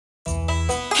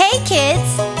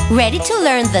kids! Ready to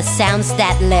learn the sounds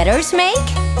that letters make?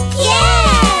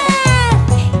 Yeah!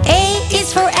 A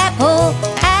is for apple,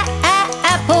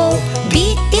 apple.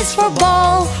 B is for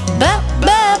ball,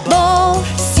 ball.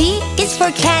 C is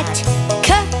for cat,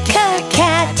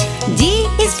 cat. D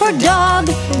is for dog,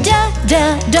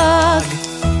 dog.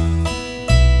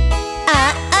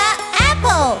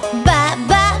 Apple.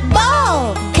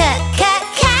 Ball. Cat.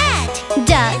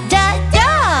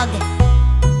 Dog.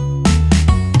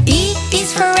 E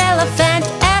is for elephant,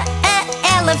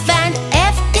 elephant.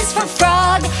 F is for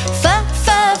frog,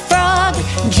 frog.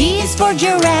 G is for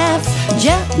giraffe,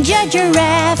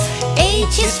 giraffe.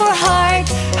 H is for heart,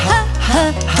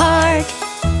 heart.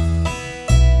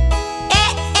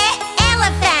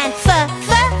 Elephant.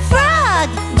 Frog.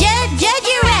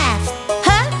 Giraffe.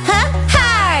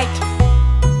 Heart.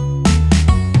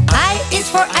 I is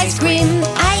for ice cream,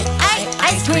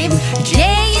 ice cream. J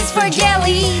is for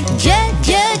jelly,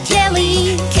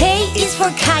 jelly. K is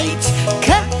for kite,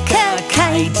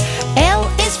 kite. L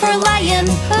is for lion,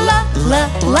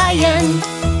 lion.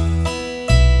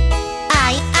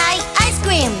 Ice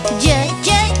cream.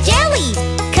 Jelly.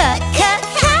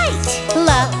 Kite.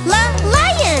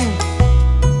 Lion.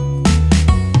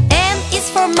 M is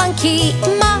for monkey,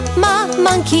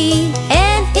 monkey.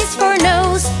 N is for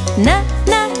nose,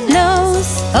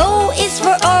 nose. O is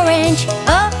for orange,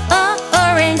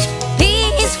 orange. P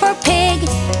is for pig,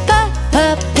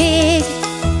 pig.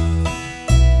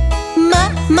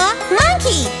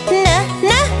 Monkey.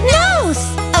 Nose.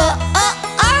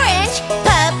 Orange.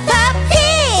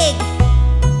 Pig.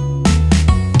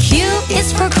 Q is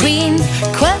for queen,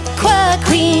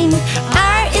 queen.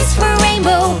 R is for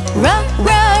rainbow,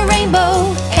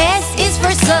 rainbow. S is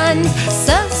for sun,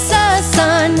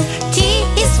 sun. T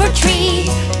is for tree,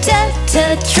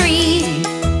 tree.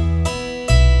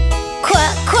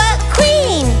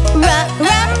 Queen.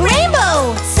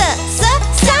 Rainbow.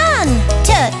 Sun.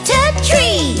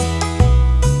 Tree.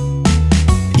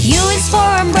 U is for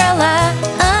umbrella,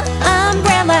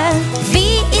 umbrella. V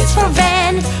is for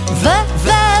van,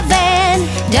 van.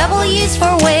 W is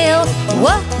for whale,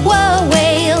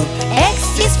 whale.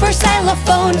 X is for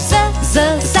xylophone,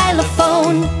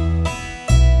 xylophone.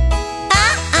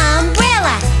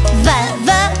 Umbrella.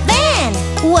 Van.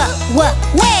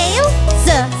 Whale.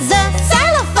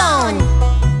 Xylophone.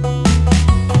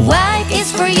 Y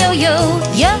is for yo-yo,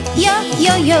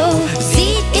 yo-yo. Z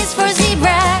is for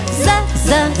zebra,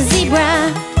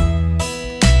 zebra.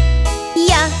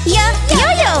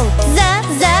 Yo-yo.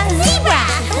 Zebra.